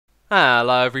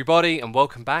Hello everybody and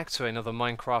welcome back to another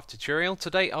Minecraft tutorial.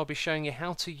 Today I'll be showing you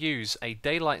how to use a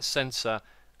daylight sensor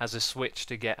as a switch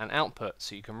to get an output.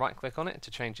 So you can right click on it to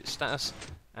change its status,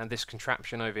 and this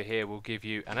contraption over here will give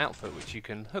you an output which you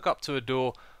can hook up to a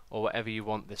door or whatever you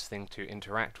want this thing to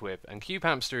interact with. And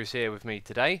Cubehamster is here with me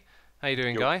today. How you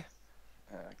doing, Guy?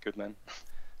 Good, man.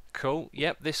 Cool.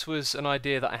 Yep, this was an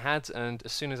idea that I had, and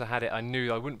as soon as I had it I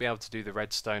knew I wouldn't be able to do the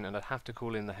redstone and I'd have to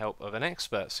call in the help of an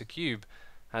expert. So Cube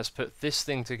has put this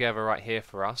thing together right here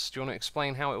for us. Do you want to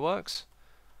explain how it works?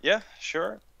 Yeah,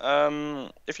 sure.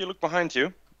 If you look behind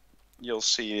you, you'll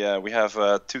see we have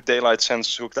two daylight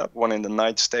sensors hooked up, one in the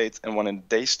night state and one in the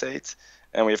day state.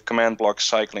 And we have command blocks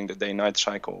cycling the day-night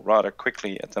cycle rather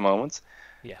quickly at the moment.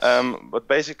 Yes. But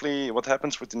basically what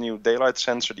happens with the new daylight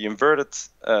sensor, the inverted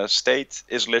state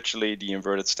is literally the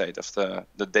inverted state of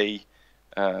the day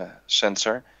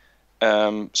sensor.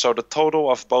 So the total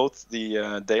of both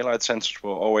the daylight sensors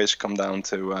will always come down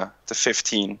to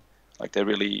 15. Like they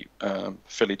really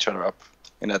fill each other up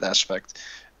in that aspect.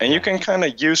 And you can kind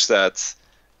of use that.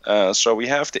 So we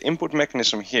have the input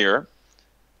mechanism here,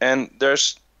 and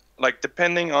there's like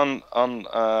depending on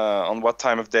what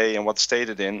time of day and what state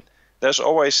it's in, there's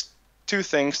always two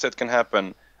things that can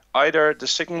happen. Either the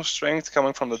signal strength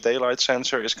coming from the daylight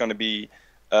sensor is going to be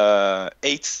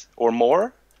 8 or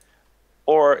more,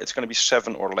 or it's going to be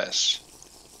 7 or less,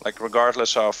 like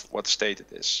regardless of what state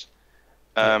it is.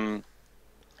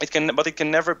 It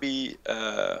can never be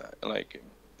like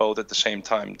both at the same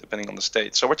time, depending on the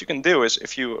state. So what you can do is,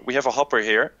 we have a hopper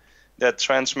here that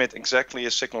transmit exactly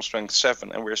a signal strength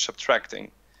 7, and we're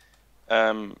subtracting.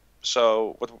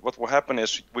 So what will happen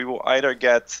is we will either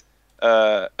get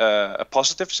a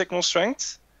positive signal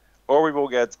strength, or we will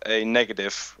get a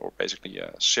negative, or basically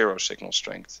a 0 signal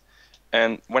strength.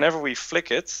 And whenever we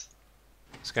flick it,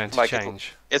 it's going to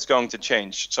change. It's going to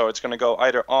change. So it's going to go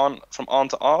either from on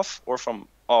to off or from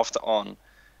off to on.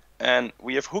 And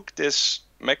we have hooked this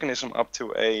mechanism up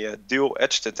to a dual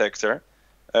edge detector,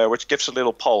 which gives a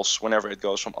little pulse whenever it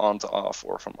goes from on to off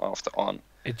or from off to on.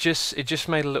 It just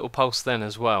made a little pulse then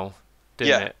as well,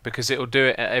 didn't it? Because it will do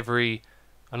it at every,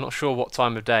 I'm not sure what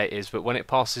time of day it is, but when it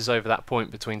passes over that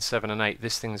point between 7 and 8,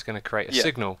 this thing is going to create a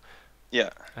signal.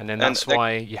 Yeah. And then that's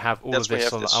why you have all of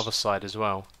this on the other side as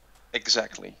well.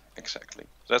 Exactly. So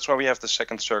that's why we have the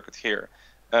second circuit here.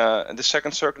 And the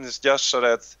second circuit is just so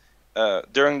that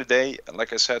during the day,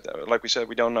 like we said,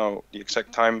 we don't know the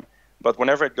exact time, but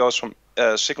whenever it goes from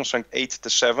signal strength 8 to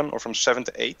 7 or from 7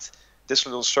 to 8, this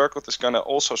little circuit is going to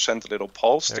also send a little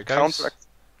pulse to counteract.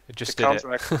 It just did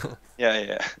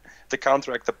it. To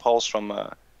counteract the pulse from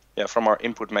our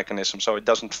input mechanism, so it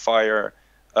doesn't fire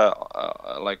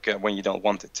when you don't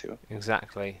want it to.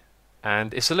 Exactly.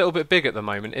 And it's a little bit big at the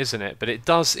moment, isn't it? But it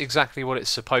does exactly what it's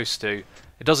supposed to.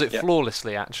 It does it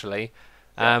flawlessly, actually.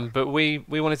 But we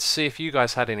wanted to see if you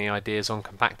guys had any ideas on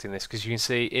compacting this, because you can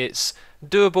see it's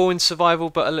doable in survival,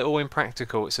 but a little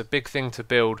impractical. It's a big thing to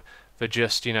build for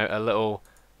just, a little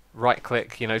right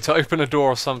click, to open a door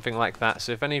or something like that.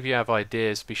 So if any of you have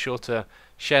ideas, be sure to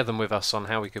share them with us on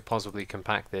how we could possibly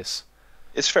compact this.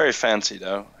 It's very fancy,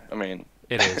 though. I mean,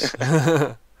 it is.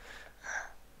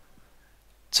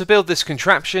 To build this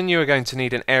contraption, you are going to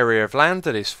need an area of land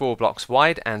that is 4 blocks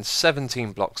wide and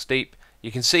 17 blocks deep. You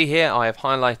can see here I have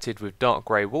highlighted with dark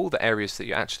grey wool the areas that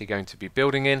you're actually going to be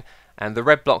building in, and the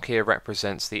red block here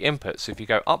represents the input. So if you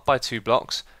go up by 2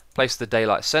 blocks, place the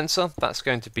daylight sensor, that's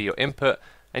going to be your input,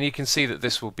 and you can see that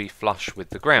this will be flush with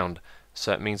the ground.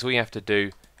 So it means all you have to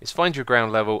do is find your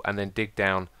ground level and then dig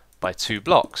down by 2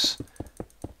 blocks.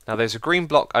 Now there's a green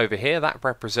block over here that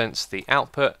represents the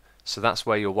output, so that's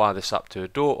where you'll wire this up to a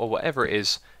door or whatever it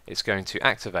is it's going to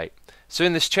activate. So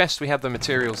in this chest we have the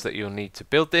materials that you'll need to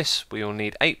build this. We'll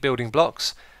need 8 building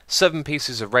blocks, 7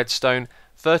 pieces of redstone,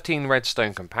 13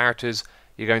 redstone comparators.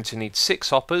 You're going to need 6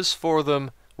 hoppers. 4 of them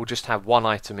will just have 1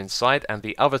 item inside, and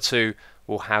the other 2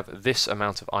 will have this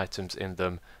amount of items in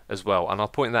them as well, and I'll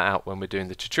point that out when we're doing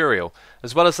the tutorial.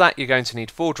 As well as that, you're going to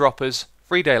need 4 droppers,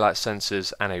 3 daylight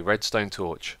sensors and a redstone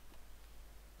torch.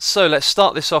 So let's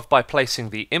start this off by placing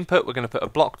the input. We're going to put a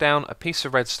block down, a piece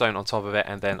of redstone on top of it,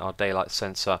 and then our daylight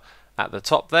sensor at the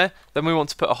top there. Then we want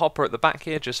to put a hopper at the back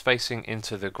here, just facing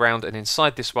into the ground, and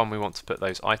inside this one we want to put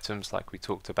those items like we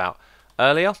talked about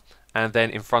earlier. And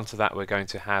then in front of that we're going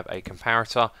to have a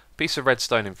comparator, piece of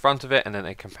redstone in front of it, and then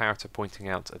a comparator pointing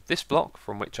out at this block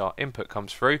from which our input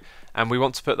comes through, and we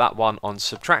want to put that one on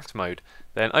subtract mode.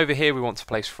 Then over here we want to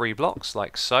place 3 blocks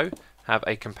like so, have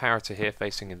a comparator here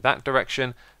facing in that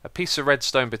direction, a piece of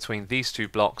redstone between these 2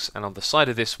 blocks, and on the side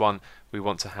of this one we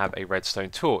want to have a redstone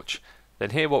torch.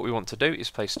 Then here what we want to do is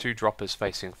place 2 droppers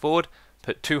facing forward,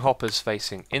 put 2 hoppers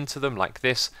facing into them like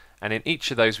this, and in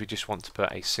each of those we just want to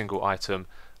put a single item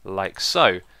like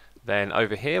so. Then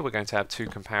over here we're going to have 2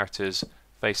 comparators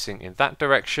facing in that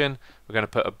direction. We're going to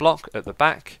put a block at the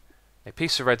back, a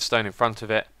piece of redstone in front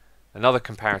of it, another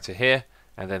comparator here,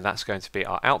 and then that's going to be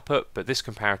our output, but this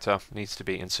comparator needs to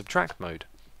be in subtract mode.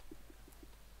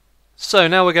 So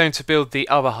now we're going to build the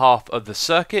other half of the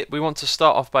circuit. We want to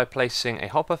start off by placing a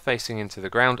hopper facing into the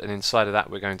ground, and inside of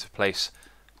that we're going to place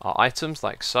our items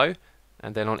like so,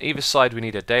 and then on either side we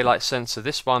need a daylight sensor.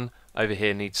 This one over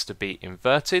here needs to be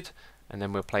inverted, and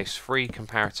then we'll place 3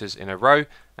 comparators in a row,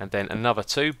 and then another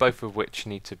 2, both of which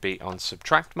need to be on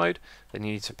subtract mode. Then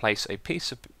you need to place a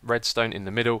piece of redstone in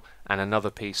the middle and another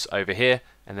piece over here,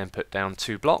 and then put down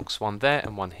 2 blocks, one there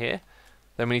and one here.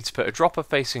 Then we need to put a dropper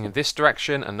facing in this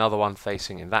direction, another one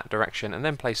facing in that direction, and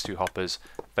then place 2 hoppers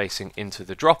facing into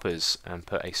the droppers and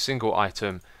put a single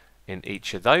item in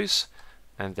each of those.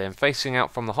 And then facing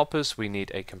out from the hoppers we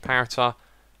need a comparator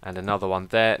and another one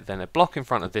there, then a block in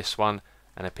front of this one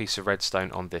and a piece of redstone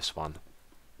on this one.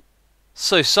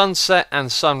 So sunset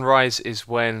and sunrise is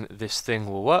when this thing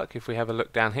will work. If we have a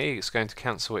look down here, it's going to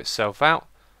cancel itself out.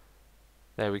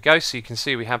 There we go, so you can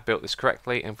see we have built this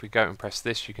correctly, and if we go and press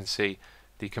this you can see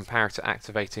the comparator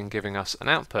activating, giving us an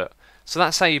output. So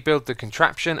that's how you build the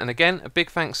contraption, and again a big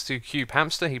thanks to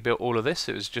Cubehamster. He built all of this,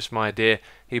 it was just my idea,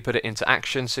 he put it into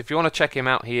action. So if you want to check him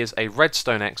out, he is a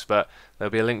redstone expert.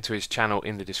 There'll be a link to his channel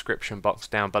in the description box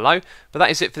down below. But that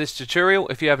is it for this tutorial.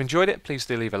 If you have enjoyed it, please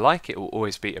do leave a like, it will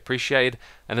always be appreciated,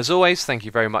 and as always thank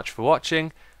you very much for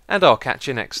watching, and I'll catch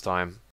you next time.